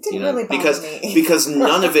perspective. It didn't really bother me. Because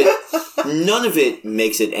none of it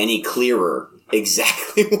makes it any clearer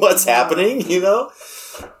exactly what's happening, I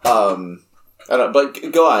don't, but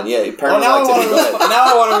go on, Paranormal Activity. Now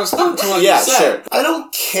I want to respond to what you said. Sure. I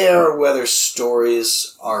don't care whether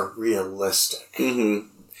stories are realistic.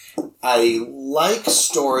 I like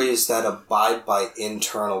stories that abide by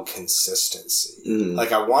internal consistency.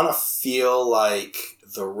 Like, I want to feel like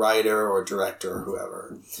the writer or director or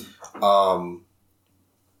whoever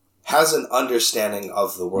has an understanding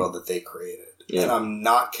of the world that they created. Yeah. And I'm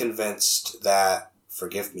not convinced that,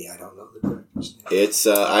 forgive me, I don't know the director's name. It's,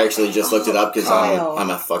 I actually just looked it up because I'm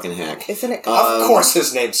a fucking hack. Isn't it Kyle? Of course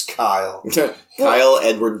his name's Kyle. Kyle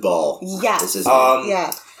Edward Ball. Yes. Is his name.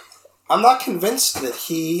 Yeah. I'm not convinced that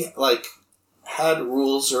he, like, had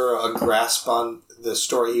rules or a grasp on the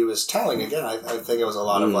story he was telling. Again, I think it was a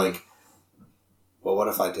lot of, like, well, what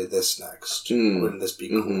if I did this next? Wouldn't this be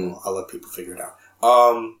cool? I'll let people figure it out.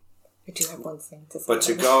 I do have one thing to say. But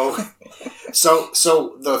to go...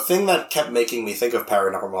 So the thing that kept making me think of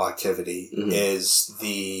Paranormal Activity is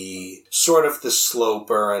the sort of the slow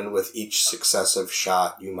burn with each successive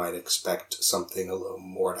shot. You might expect something a little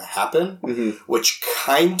more to happen, which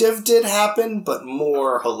kind of did happen, but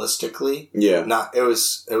more holistically. Yeah. It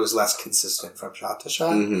was less consistent from shot to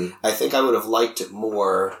shot. I think I would have liked it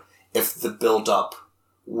more if the build-up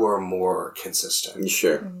were more consistent.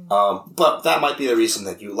 Sure. But that might be the reason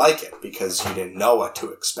that you like it, because you didn't know what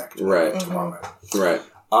to expect. Right. Right.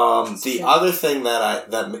 The other thing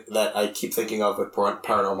that I keep thinking of with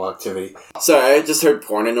Paranormal Activity. Sorry, I just heard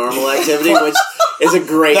Pornormal Activity, which is a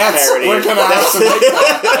great parody. We're going to have to make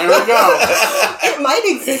that. There we go. It might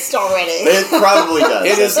exist already. It probably does.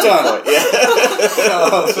 It is done.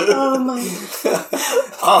 Oh my.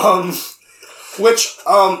 Which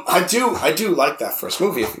I do like that first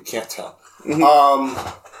movie, if you can't tell.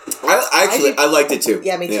 I liked it too.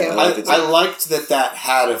 Yeah, me too. I liked that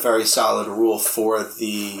had a very solid rule for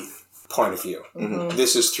the point of view.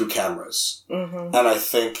 This is through cameras. And I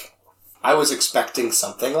think I was expecting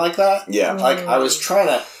something like that. Yeah. Like, I was trying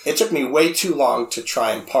to... It took me way too long to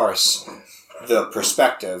try and parse the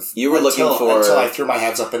perspective. You were looking for... Until I threw my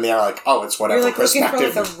hands up in the air like, oh, it's whatever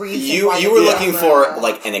perspective. You were looking for,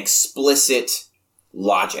 like, an explicit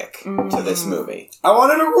logic to this movie. I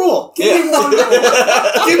wanted a rule. Give me one rule.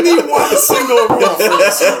 Give me one single rule for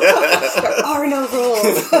this movie. There are no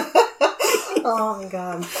rules. Oh my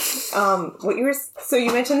god. So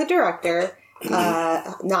you mentioned the director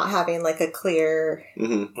not having like a clear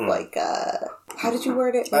like how did you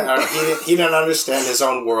word it? He didn't understand his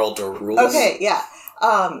own world or rules. Okay, yeah.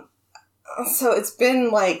 So it's been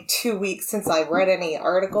like 2 weeks since I read any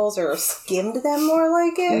articles or skimmed them more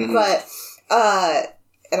like it, but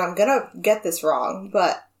and I'm gonna get this wrong,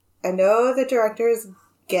 but I know the director is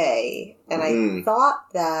gay, and I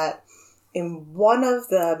thought that in one of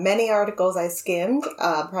the many articles I skimmed,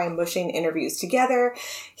 probably mushing interviews together,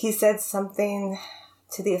 he said something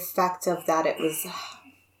to the effect of that it was,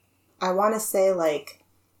 I want to say, like,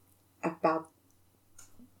 about,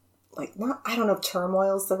 like, not, I don't know if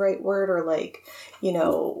turmoil is the right word, or, like, you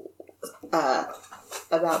know,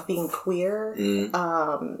 about being queer.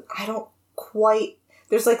 I don't quite...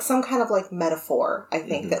 There's, like, some kind of, like, metaphor, I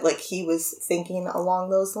think, that, like, he was thinking along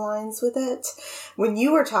those lines with it. When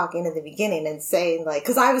you were talking in the beginning and saying, like...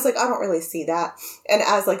 Because I was like, I don't really see that. And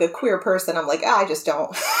as, like, a queer person, I'm like, I just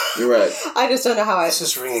don't. You're right. I just don't know how I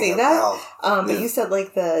see that. But you said,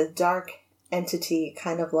 like, the dark entity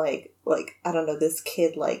kind of, like, I don't know, this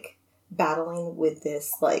kid, like, battling with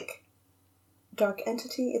this, like, dark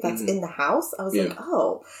entity that's in the house. I was like,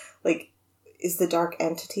 oh, like, is the dark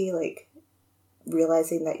entity, like...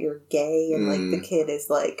 realizing that you're gay and like the kid is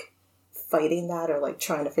like fighting that or like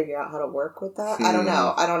trying to figure out how to work with that. I don't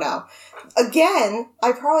know. Again,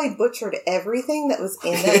 I probably butchered everything that was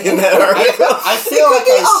in that. I feel like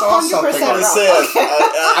I saw something.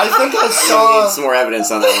 I think I saw some more evidence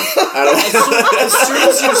on that one. As soon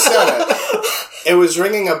as you said it was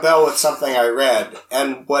ringing a bell with something I read,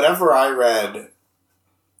 and whatever I read,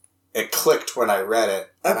 it clicked when I read it.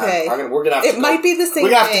 Okay. We're gonna have to it might be the same thing.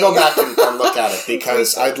 We're going to have to go back and look at it,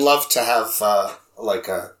 because I'd love to have,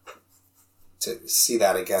 to see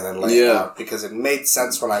that again and lay it out, because it made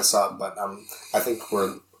sense when I saw it, but I think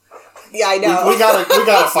we're... Yeah, I know. We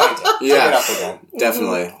gotta find it. Yeah. Pick it up again.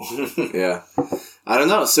 Definitely. Yeah. I don't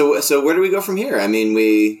know. So where do we go from here? I mean,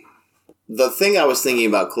 the thing I was thinking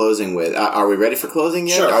about closing with, are we ready for closing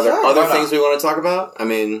yet? Sure. Are there other things we want to talk about? I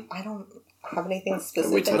mean... I don't have anything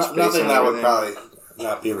specific. Nothing that would probably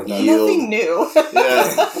not be redundant. Nothing new.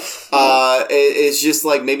 Yeah. It's just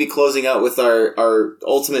like maybe closing out with our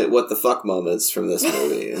ultimate what the fuck moments from this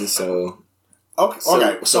movie. And so... Okay.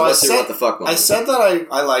 So let's do what the fuck moments. I said that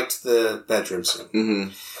I liked the bedroom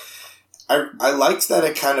scene. I liked that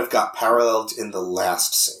it kind of got paralleled in the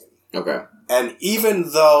last scene. Okay. And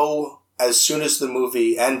even though as soon as the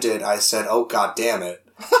movie ended, I said, oh, God damn it.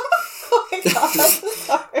 Oh my God,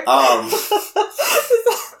 I'm sorry.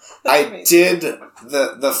 I did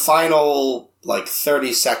the final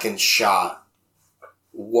 30-second shot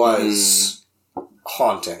was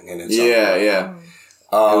haunting in its own way. Yeah.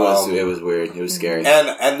 It was weird. It was scary.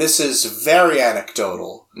 And this is very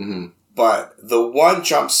anecdotal, but the one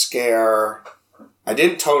jump scare I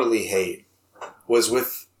didn't totally hate was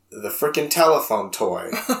with the freaking telephone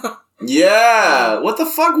toy. Yeah, what the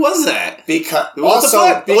fuck was that? Because what the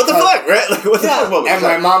fuck, right? Like, what the fuck? And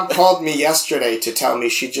my mom called me yesterday to tell me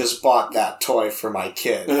she just bought that toy for my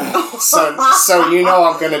kid. so you know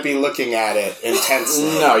I'm going to be looking at it intensely.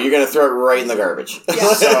 No, you're going to throw it right in the garbage.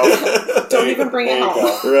 Yeah. So, don't even bring it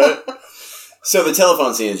home. Right? So the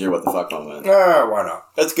telephone scene is your what the fuck moment. Why not?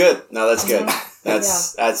 That's good. No, that's good.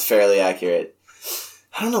 That's fairly accurate.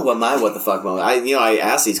 I don't know what my what the fuck moment. I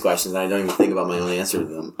ask these questions and I don't even think about my own answer to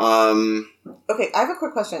them. Okay, I have a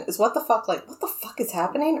quick question. Is what the fuck what the fuck is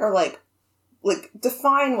happening, or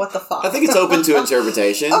define what the fuck? I think it's open to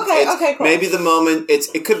interpretation. Okay, cool. Maybe the moment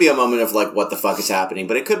it could be a moment of what the fuck is happening,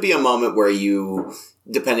 but it could be a moment where you,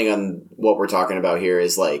 depending on what we're talking about here,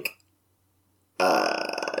 is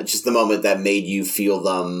just the moment that made you feel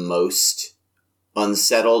the most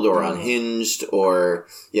unsettled or unhinged or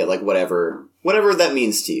whatever that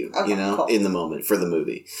means to you, cool. in the moment for the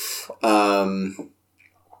movie. I'm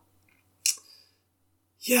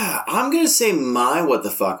going to say my what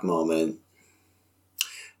the fuck moment.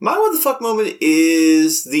 My what the fuck moment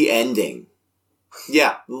is the ending.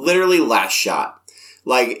 Yeah, literally last shot.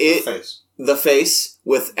 The face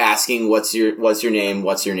with asking what's your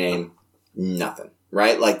name? Nothing.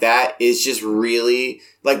 Right? That is just really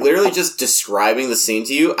literally just describing the scene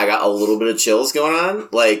to you. I got a little bit of chills going on.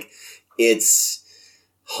 It's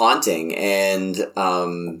haunting and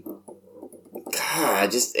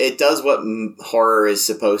it does what horror is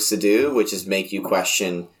supposed to do, which is make you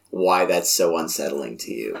question why that's so unsettling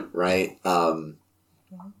to you, right? I'm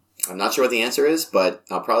not sure what the answer is, but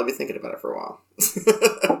I'll probably be thinking about it for a while.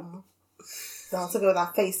 So also go with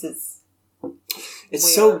that face. It's weird.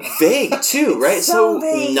 so vague too, right? It's so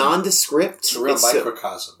vague. Nondescript. It's a real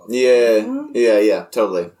microcosm. Yeah,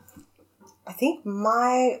 totally. I think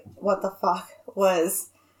my what the fuck was,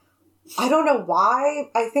 I don't know why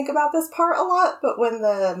I think about this part a lot, but when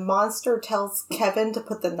the monster tells Kevin to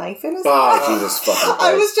put the knife in his mouth, Jesus fucking Christ.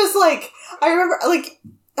 I was just I remember,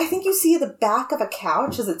 I think you see the back of a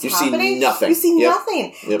couch as it's happening. You see nothing. You see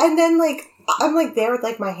nothing. Yep. And then, I'm there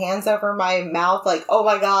with, my hands over my mouth, oh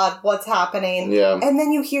my god, what's happening? Yeah. And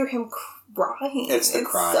then you hear him crying. It's the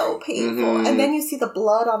crying. So painful. Mm-hmm. And then you see the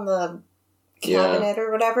blood on the cabinet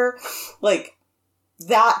or whatever.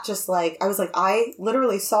 That just, I was I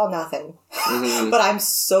literally saw nothing. Mm-hmm. But I'm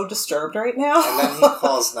so disturbed right now. And then he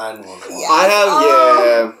calls 911. Yeah.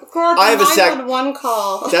 I have a 911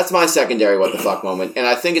 call. That's my secondary what the fuck moment. And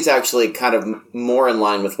I think it's actually kind of more in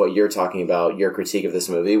line with what you're talking about, your critique of this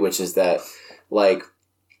movie, which is that,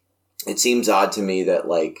 it seems odd to me that,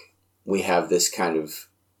 we have this kind of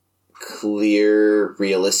clear,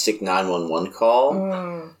 realistic 911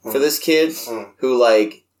 call for this kid who,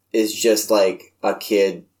 is just, a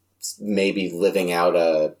kid maybe living out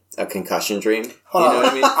a concussion dream. Hold on.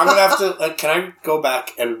 What I mean? I'm going to have to... can I go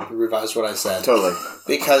back and revise what I said? Totally.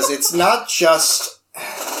 Because it's not just...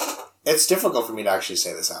 It's difficult for me to actually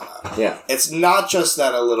say this out loud. Yeah. It's not just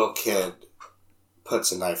that a little kid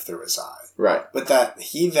puts a knife through his eye. Right. But that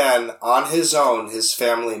he then, on his own, his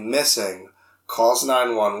family missing, calls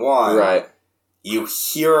 911. Right. You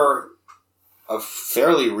hear a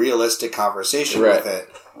fairly realistic conversation with it,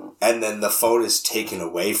 and then the phone is taken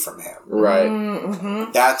away from him. Right.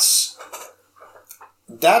 Mm-hmm. That's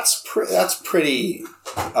pretty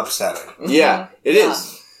upsetting. Yeah, it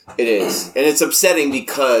is. It is. And it's upsetting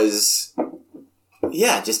because...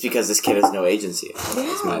 Yeah, just because this kid has no agency.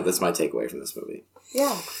 Yeah. That's my takeaway from this movie.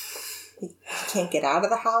 Yeah. He can't get out of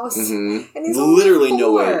the house. Mm-hmm. And he's literally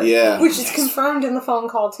no way. Yeah. Which is confirmed in the phone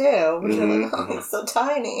call, too. Which you're he's so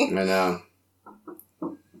tiny. I know.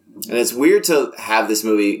 And it's weird to have this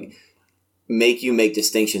movie make you make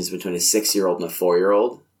distinctions between a 6-year-old and a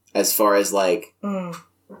 4-year-old as far as,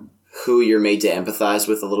 who you're made to empathize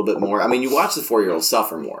with a little bit more. I mean, you watch the 4-year-old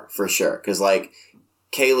suffer more, for sure. Because,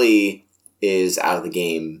 Kaylee is out of the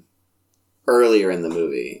game earlier in the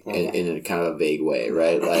movie in a kind of a vague way,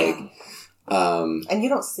 right? And you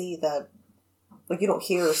don't see you don't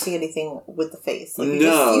hear or see anything with the face. You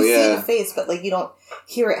see the face, but, you don't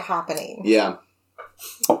hear it happening. Yeah.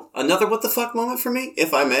 Another what the fuck moment for me,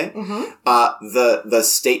 if I may. The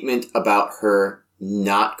statement about her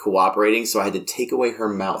not cooperating, so I had to take away her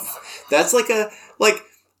mouth. That's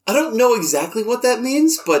I don't know exactly what that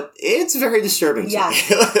means, but it's very disturbing to me.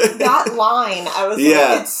 That line, I was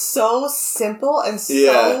it's so simple and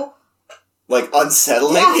so Like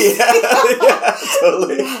unsettling? Yes. Yeah,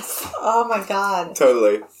 totally. Yes. Oh my god.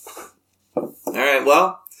 Totally. Alright,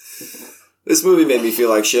 well, this movie made me feel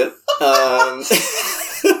like shit. Can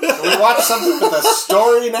we watch something with a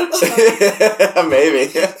story next time?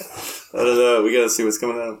 Maybe. I don't know. We gotta see what's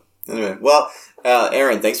coming up. Anyway, well,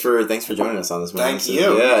 Aaron, thanks for joining us on this movie. Thank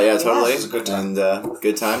you. Yeah, totally. It was a good time. And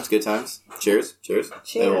good times. Cheers. Cheers.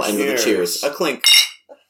 And we'll end with a cheers. A clink.